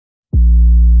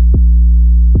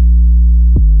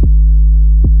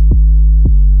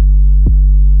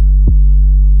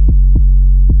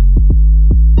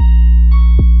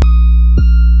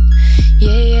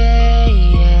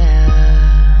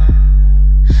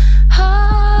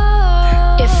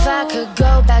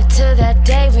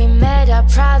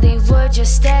probably would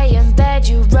just stay in bed.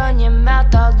 You run your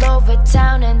mouth all over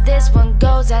town, and this one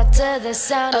goes out to the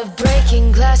sound of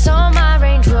breaking glass on my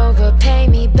Range Rover. Pay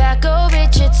me back, oh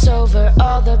rich, it's over.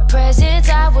 All the presents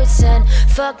I would send,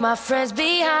 fuck my friends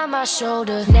behind my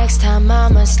shoulder. Next time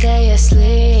I'ma stay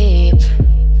asleep,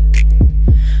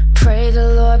 pray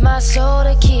the Lord my soul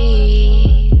to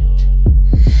keep.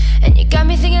 And you got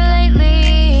me thinking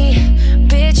lately,